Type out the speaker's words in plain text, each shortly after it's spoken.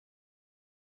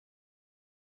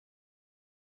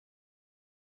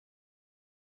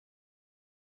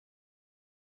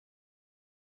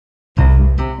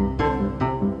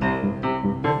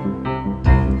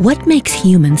What makes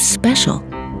humans special?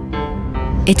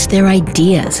 It's their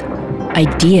ideas.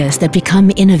 Ideas that become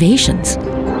innovations.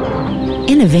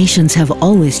 Innovations have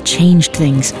always changed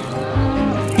things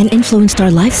and influenced our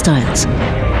lifestyles.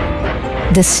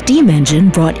 The steam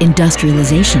engine brought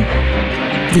industrialization.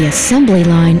 The assembly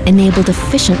line enabled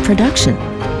efficient production.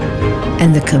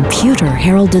 And the computer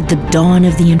heralded the dawn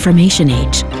of the information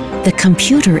age. The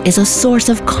computer is a source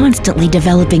of constantly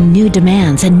developing new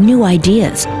demands and new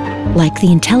ideas, like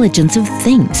the intelligence of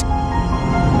things.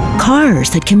 Cars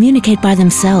that communicate by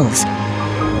themselves.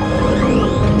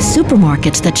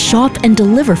 Supermarkets that shop and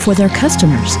deliver for their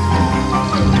customers.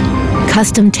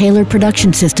 Custom-tailored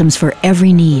production systems for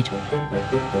every need.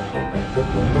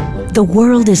 The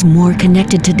world is more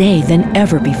connected today than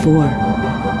ever before.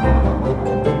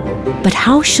 But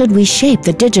how should we shape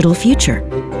the digital future?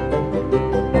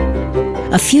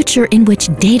 A future in which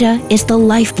data is the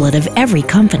lifeblood of every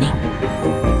company.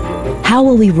 How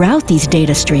will we route these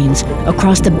data streams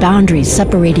across the boundaries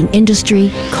separating industry,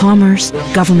 commerce,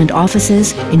 government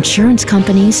offices, insurance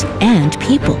companies, and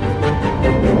people?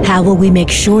 How will we make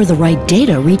sure the right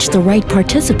data reach the right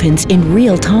participants in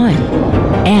real time?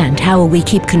 And how will we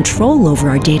keep control over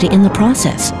our data in the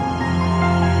process?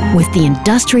 With the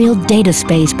Industrial Data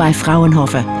Space by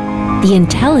Fraunhofer, the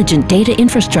intelligent data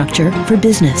infrastructure for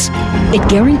business. It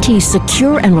guarantees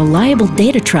secure and reliable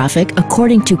data traffic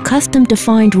according to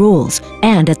custom-defined rules,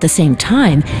 and at the same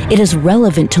time, it is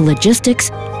relevant to logistics,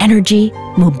 energy,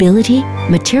 mobility,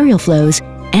 material flows,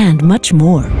 and much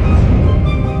more.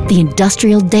 The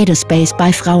Industrial Data Space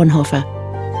by Fraunhofer,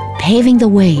 paving the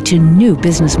way to new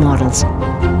business models.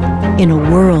 In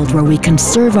a world where we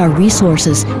conserve our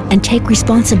resources and take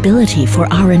responsibility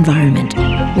for our environment,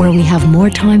 where we have more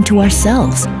time to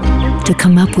ourselves to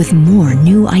come up with more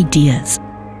new ideas.